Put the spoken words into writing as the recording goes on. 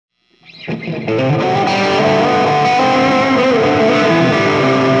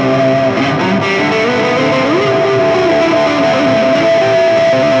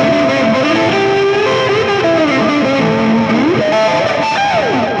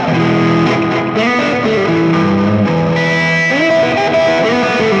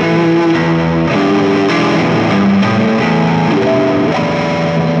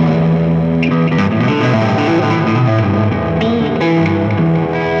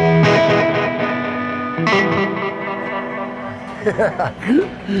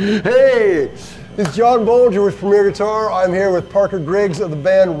Hey, this is John Bolger with Premier Guitar. I'm here with Parker Griggs of the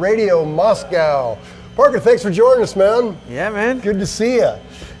band Radio Moscow. Parker, thanks for joining us, man. Yeah, man. Good to see you.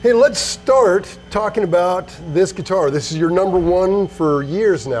 Hey, let's start talking about this guitar. This is your #1 for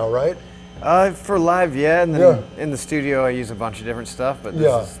years now, right? For live, yeah, and then in the studio I use a bunch of different stuff, but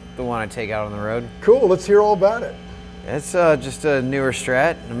this is the one I take out on the road. Cool, let's hear all about it. It's just a newer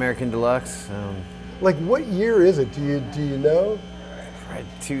Strat, an American Deluxe. Like, what year is it? Do you know? Right,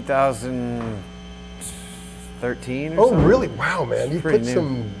 2013 or Oh, something. really? Wow, man, you put new.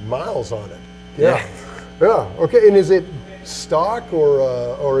 some miles on it. Yeah. Yeah, okay, and is it stock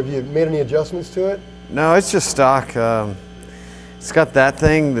or have you made any adjustments to it? No, it's just stock. It's got that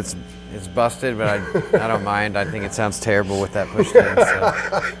thing it's busted, but I don't mind. I think it sounds terrible with that pushed in. So.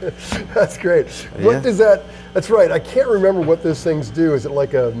 That's great. What does that? That's right. I can't remember what those things do. Is it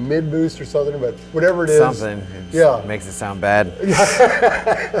like a mid boost or something? But whatever it is, something. It just makes it sound bad.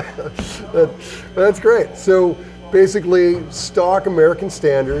 That's great. So basically, stock American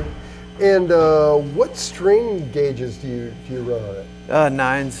standard. And what string gauges do you run on it?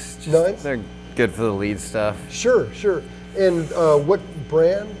 Nines. Nines. They're good for the lead stuff. Sure, sure. And what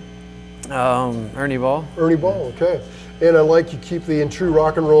brand? Ernie Ball. Ernie Ball, okay. And I like you keep the in true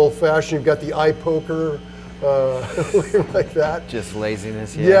rock and roll fashion. You've got the eye poker, like that. Just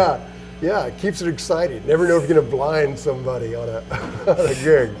laziness, yeah. Yeah, it keeps it exciting. Never know if you're gonna blind somebody on a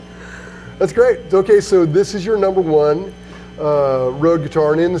gig. That's great. Okay, so this is your #1 road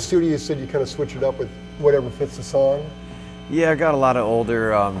guitar, and in the studio you said you kind of switch it up with whatever fits the song. Yeah, I got a lot of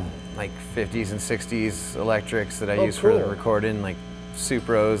older like 50s and 60s electrics that I use for the recording, like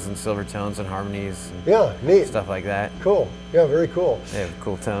Supros and Silvertones and harmonies. And neat. Stuff like that. Cool. Yeah, very cool. They have a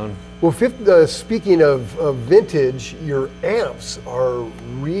cool tone. Well, speaking of vintage, your amps are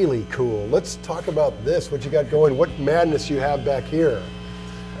really cool. Let's talk about this. What you got going? What madness you have back here?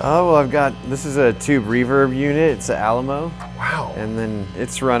 Oh, well, this is a tube reverb unit. It's an Alamo. Wow. And then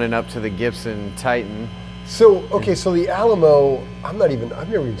it's running up to the Gibson Titan. So, okay, so the Alamo, I've never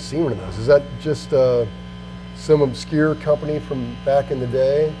even seen one of those. Is that just some obscure company from back in the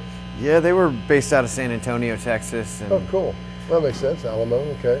day? Yeah, they were based out of San Antonio, Texas. And oh, cool. Well, that makes sense, Alamo,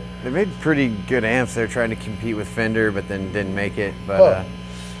 okay. They made pretty good amps. They were trying to compete with Fender, but then didn't make it. But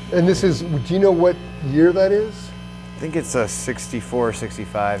and this is, do you know what year that is? I think it's a 64,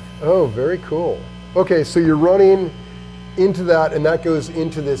 65. Oh, very cool. Okay, so you're running into that, and that goes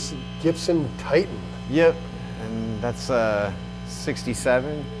into this Gibson Titan. Yep, and that's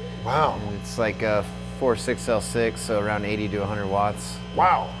 67. Wow. And it's like a 4.6L6, so around 80 to 100 watts.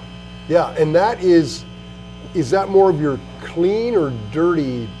 Wow. Yeah, and that is that more of your clean or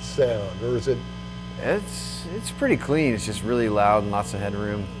dirty sound, or is it? It's pretty clean. It's just really loud and lots of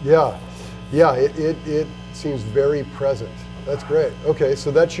headroom. Yeah, yeah. It seems very present. That's great. Okay,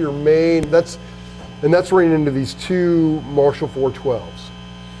 so that's your main. That's running into these two Marshall 412s.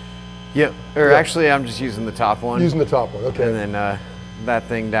 Yep. Or actually, I'm just using the top one. Using the top one. Okay. And then that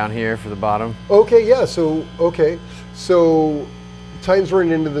thing down here for the bottom. Okay. Yeah. So so Titan's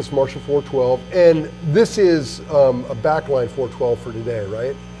running into this Marshall 412, and this is a backline 412 for today,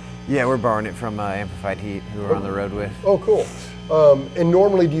 right? Yeah, we're borrowing it from Amplified Heat, who we're on the road with. Oh, cool. And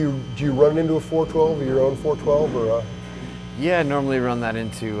normally, do you run it into a 412 or your own 412 or? Yeah, I normally run that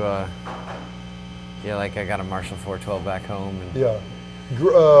into. Like I got a Marshall 412 back home. And yeah.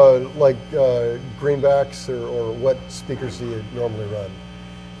 Like greenbacks or what speakers do you normally run?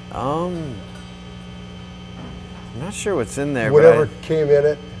 I'm not sure what's in there. Whatever came in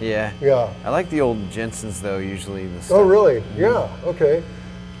it. Yeah. Yeah. I like the old Jensens though. Usually the stuff. Oh really? Yeah. Okay.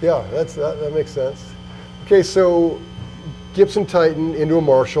 Yeah, that makes sense. Okay, so Gibson Titan into a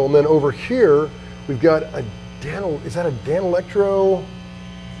Marshall, and then over here we've got a is that a Dan Electro?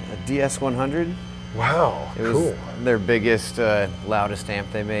 A DS100. Wow, it cool. was their biggest, loudest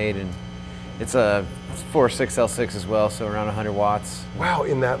amp they made, and it's a 4.6L6 as well, so around 100 watts. Wow,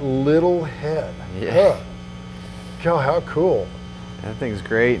 in that little head. Yeah. Huh. God, how cool. That thing's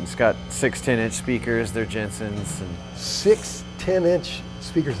great. It's got 6 10-inch speakers. They're Jensens. And 6 10-inch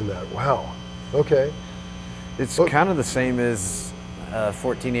speakers in that. Wow. Okay. It's kind of the same as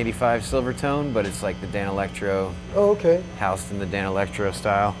 1485 Silvertone, but it's like the Dan Electro. Oh, okay. Housed in the Dan Electro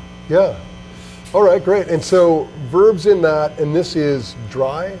style. Yeah. All right, great. And so verb's in that, and this is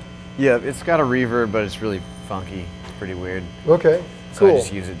dry? Yeah, it's got a reverb, but it's really funky. It's pretty weird. Okay, so cool. I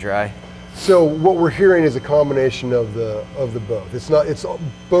just use it dry. So what we're hearing is a combination of the both. It's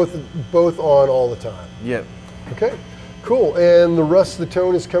both on all the time. Yep. Okay, cool. And the rest of the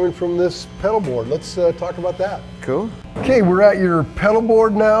tone is coming from this pedal board. Let's talk about that. Cool. Okay, we're at your pedal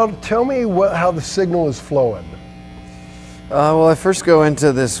board now. Tell me how the signal is flowing. Well, I first go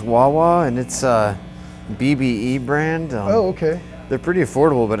into this wah-wah, and it's a BBE brand. Oh, okay. They're pretty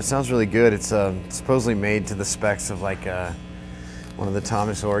affordable, but it sounds really good. It's supposedly made to the specs of like one of the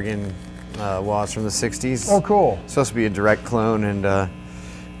Thomas Organ wahs from the 60s. Oh, cool. It's supposed to be a direct clone, and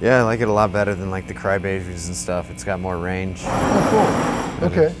yeah, I like it a lot better than like the Crybabies and stuff. It's got more range. Oh, cool.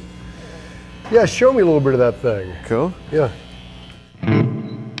 Okay. Yeah, show me a little bit of that thing. Cool. Yeah.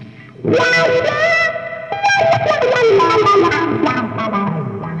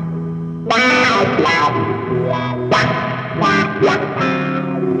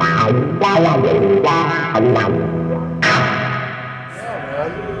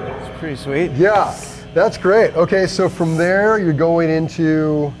 It's pretty sweet. Yeah, that's great. Okay, so from there you're going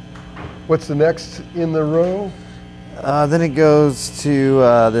into, what's the next in the row? Then it goes to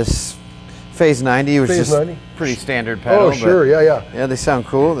this Phase 90, which is just pretty standard pedal. Oh, sure, yeah. Yeah, they sound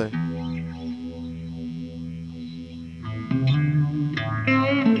cool.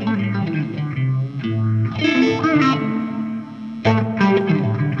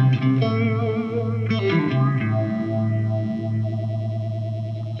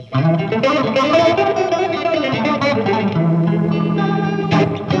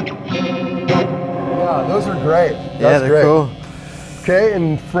 Yeah, those are great. Yeah, they're cool. Okay,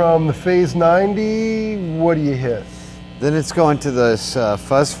 and from the Phase 90, what do you hit? Then it's going to this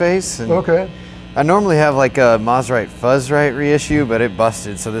fuzz face. And okay. I normally have like a Maserite Fuzzrite reissue, but it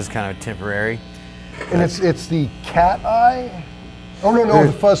busted, so this is kind of temporary. And it's the cat eye? Oh, no,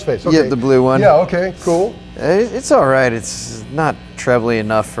 the fuzz face. Okay. Yeah, the blue one. Yeah, okay, cool. It's all right. It's not trebly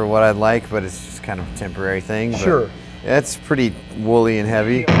enough for what I'd like, but it's just kind of a temporary thing. Sure. Yeah, it's pretty woolly and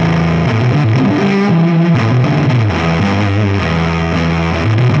heavy.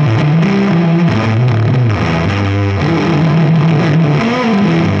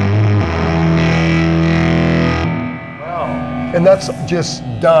 And that's just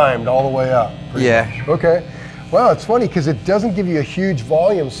dimed all the way up. Yeah. Much. Okay. Wow, it's funny because it doesn't give you a huge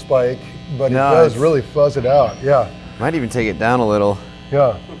volume spike, but it does really fuzz it out. Yeah. Might even take it down a little.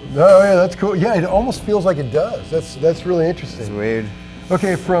 Yeah. Oh, yeah, that's cool. Yeah, it almost feels like it does. That's really interesting. It's weird.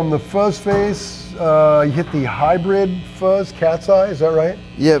 Okay, from the fuzz face, you hit the hybrid fuzz, cat's eye, is that right?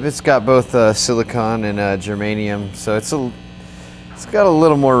 Yep, it's got both silicon and germanium, so it's got a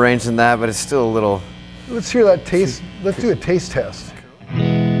little more range than that, but it's still a little. Let's hear that taste. Let's do a taste test.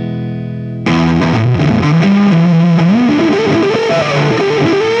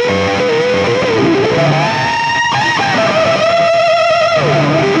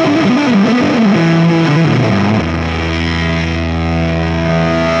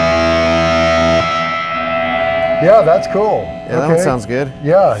 Yeah, that's cool. Yeah, that one sounds good.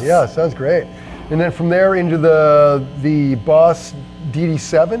 Yeah, sounds great. And then from there into the Boss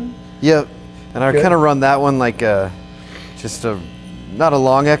DD7? Yep. And I kind of run that one like just not a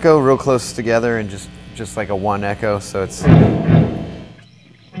long echo, real close together, and just like a one echo, so it's.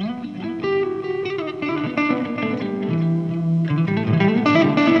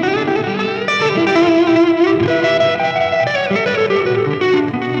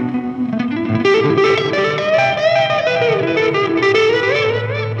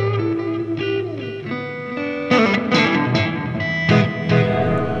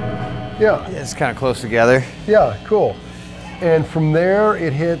 Yeah. It's kind of close together. Yeah, cool. And from there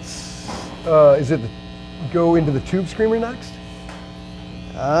it hits, go into the Tube Screamer next?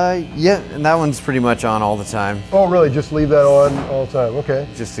 Yeah, and that one's pretty much on all the time. Oh, really? Just leave that on all the time, okay.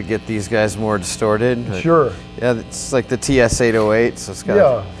 Just to get these guys more distorted. Sure. Yeah, it's like the TS-808, so it's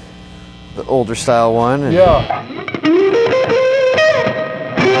got the older style one. And yeah.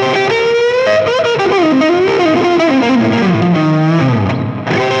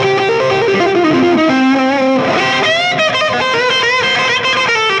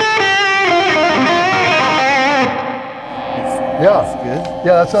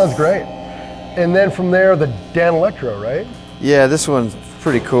 Yeah, that sounds great. And then from there, the Dan Electro, right? Yeah, this one's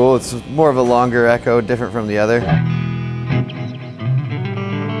pretty cool. It's more of a longer echo, different from the other.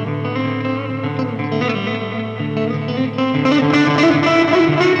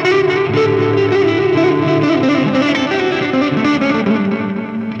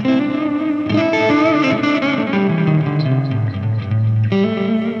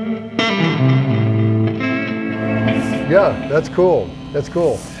 Yeah, that's cool. That's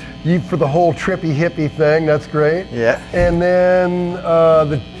cool. You for the whole trippy hippie thing. That's great. Yeah. And then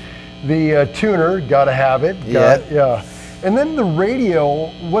the tuner, gotta have it. Yeah. And then the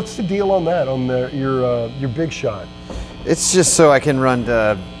radio. What's the deal on that? On your Big Shot? It's just so I can run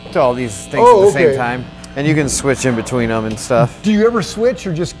to all these things at the same time, and you can switch in between them and stuff. Do you ever switch,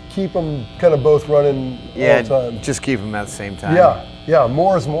 or just keep them kind of both running all the time? Just keep them at the same time. Yeah.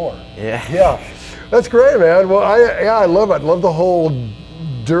 More is more. Yeah. That's great, man. Well, I love it. I love the whole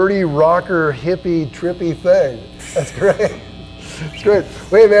dirty rocker, hippie, trippy thing. That's great. It's great.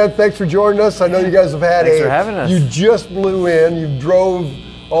 Wait, man, thanks for joining us. I know you guys have had Thanks for having us. You just blew in. You drove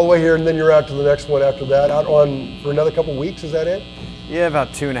all the way here, and then you're out to the next one after that. Out on for another couple weeks. Is that it? Yeah, about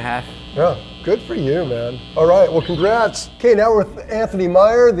 2.5. Yeah. Good for you, man. All right. Well, congrats. Okay, now we're with Anthony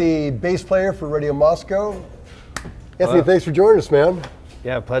Meier, the bass player for Radio Moscow. Anthony, thanks for joining us, man.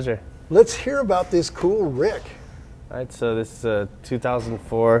 Yeah, pleasure. Let's hear about this cool Rick. All right, so this is a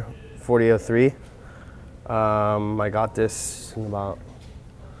 2004 4003. I got this in about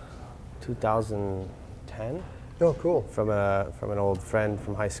 2010. Oh, cool. From an old friend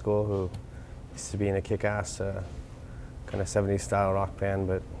from high school who used to be in a kick-ass kind of 70s style rock band,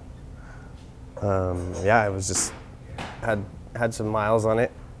 but yeah, it was just had some miles on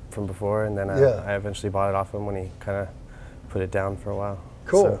it from before, and then I eventually bought it off him when he kind of put it down for a while.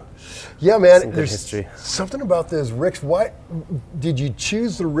 Cool. So, yeah, man. There's history. Something about those Ricks. Why did you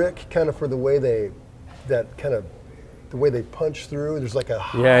choose the Rick kind of for the way the way they punch through? There's like a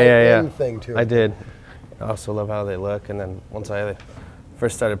high-end thing to it. I did. I also love how they look, and then once I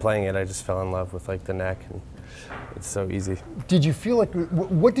first started playing it, I just fell in love with like the neck, and it's so easy. Did you feel like,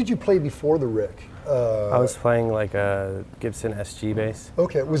 what did you play before the Rick? I was playing like a Gibson SG bass.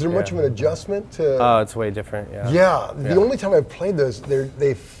 Okay, was there much of an adjustment to? Oh, it's way different, Yeah, the only time I've played those,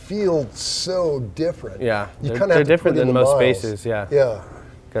 they feel so different. Yeah, you kind of they're different than most miles. Basses, Yeah.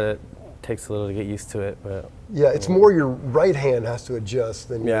 Takes a little to get used to it, but. Yeah, it's more your right hand has to adjust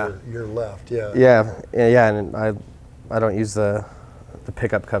than your left, Yeah, and I don't use the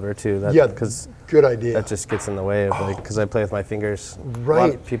pickup cover too. Because good idea. That just gets in the way of because I play with my fingers. Right. A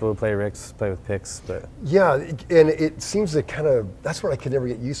lot of people who play Ricks play with picks, but. Yeah, and it seems to kind of, that's what I could never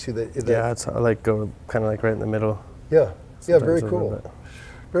get used to. I like go kind of like right in the middle. Yeah, very cool.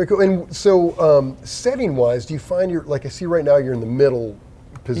 Very cool. And so setting-wise, do you find like I see right now you're in the middle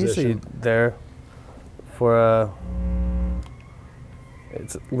position. Usually there for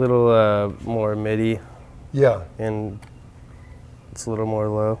it's a little more MIDI. Yeah. And it's a little more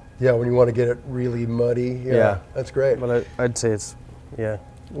low. Yeah, when you want to get it really muddy. Yeah. That's great. But I'd say it's,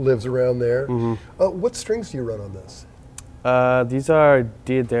 lives around there. Mm-hmm. What strings do you run on this? These are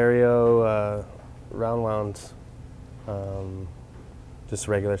Diodario round wounds, just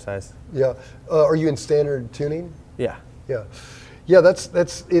regular size. Yeah. Are you in standard tuning? Yeah. Yeah. Yeah, that's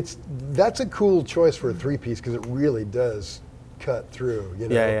a cool choice for a three-piece because it really does cut through. You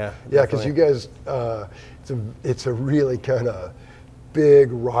know? Yeah. Yeah, because you guys, it's a really kind of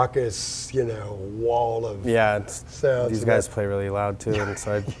big, raucous, wall of sounds. These guys play really loud too, and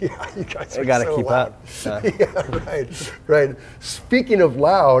so you guys are gotta so keep loud. up. Yeah, right. Speaking of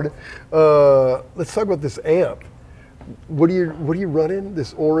loud, let's talk about this amp. What are you running?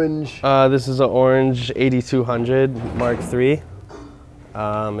 This orange? This is an orange 8200 Mark III.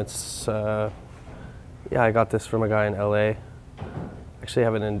 It's I got this from a guy in LA. Actually,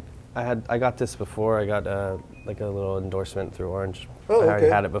 I got this before. I got like a little endorsement through Orange. Oh, I already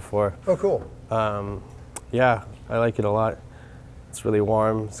had it before. Oh, cool. Yeah, I like it a lot. It's really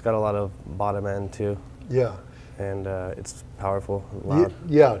warm. It's got a lot of bottom end too. Yeah. And it's powerful, loud.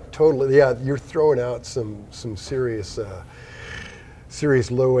 Yeah, totally. Yeah, you're throwing out some serious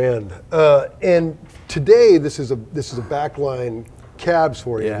low end. And today, this is a backline cabs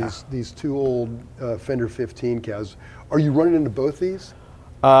for you. Yeah. These two old Fender 15 cabs. Are you running into both these?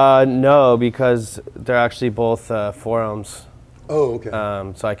 No, because they're actually both 4 ohms. Oh, okay.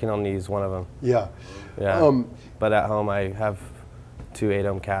 So I can only use one of them. Yeah. Yeah. But at home, I have 2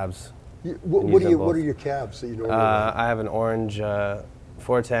 8-ohm cabs. What are your cabs that you normally run? I have an orange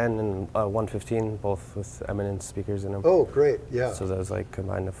 410 and 115, both with Eminence speakers in them. Oh, great. Yeah. So those like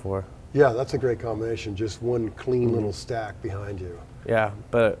combined to 4. Yeah, that's a great combination. Just one clean little stack behind you. Yeah,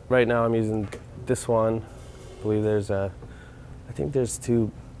 but right now I'm using this one. I believe I think there's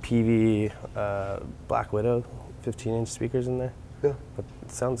 2 PV Black Widow 15-inch speakers in there. Yeah. But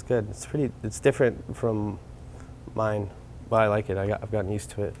it sounds good. It's different from mine, but I like it. I've gotten used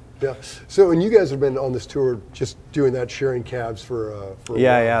to it. Yeah. So, and you guys have been on this tour just doing that, sharing cabs for a while.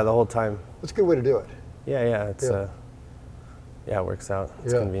 Yeah, the whole time. That's a good way to do it. Yeah, it's Yeah, it works out.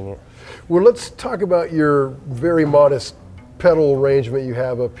 It's convenient. Well, let's talk about your very modest pedal arrangement you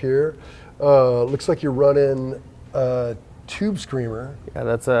have up here. Looks like you're running a tube screamer. Yeah,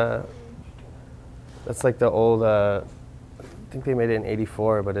 that's like the old, I think they made it in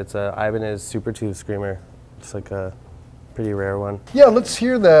 '84, but it's a Ibanez Super Tube Screamer. It's like a pretty rare one. Yeah, let's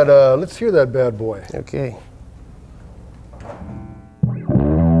hear that. Let's hear that bad boy. Okay.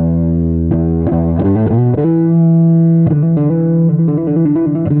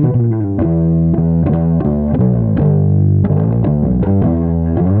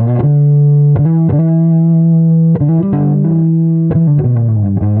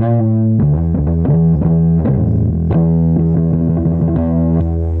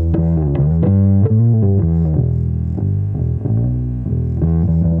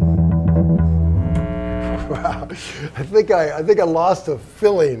 I think I lost a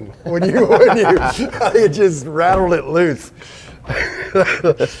filling when you I think it just rattled it loose.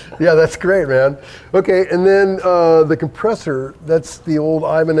 Yeah, that's great, man. Okay, and then the compressor, that's the old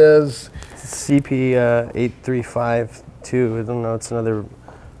Ibanez CP 8352. I don't know, it's another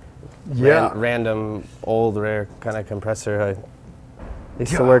random old rare kind of compressor. I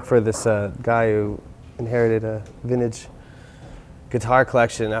used to work for this guy who inherited a vintage guitar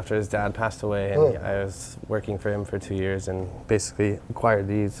collection after his dad passed away, and I was working for him for 2 years and basically acquired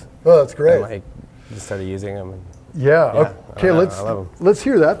these. Oh, that's great. And I just started using them. And okay, I love them. Let's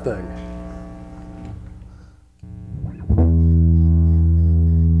hear that thing.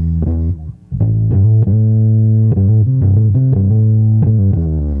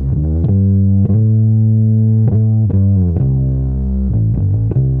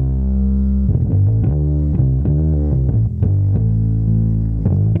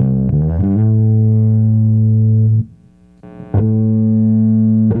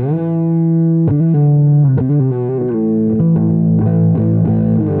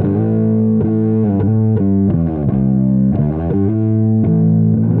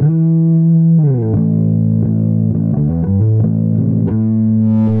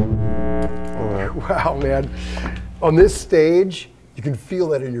 Wow, man. On this stage, you can feel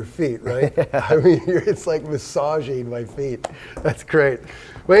that in your feet, right? I mean, it's like massaging my feet. That's great.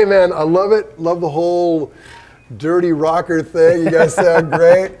 Wait, man, I love it. Love the whole dirty rocker thing. You guys sound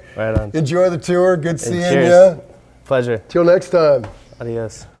great. Right on. Enjoy the tour. Good seeing cheers. you. Pleasure. Till next time.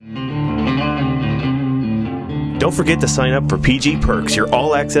 Adios. Don't forget to sign up for PG Perks, your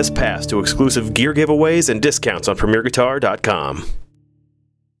all-access pass to exclusive gear giveaways and discounts on PremierGuitar.com.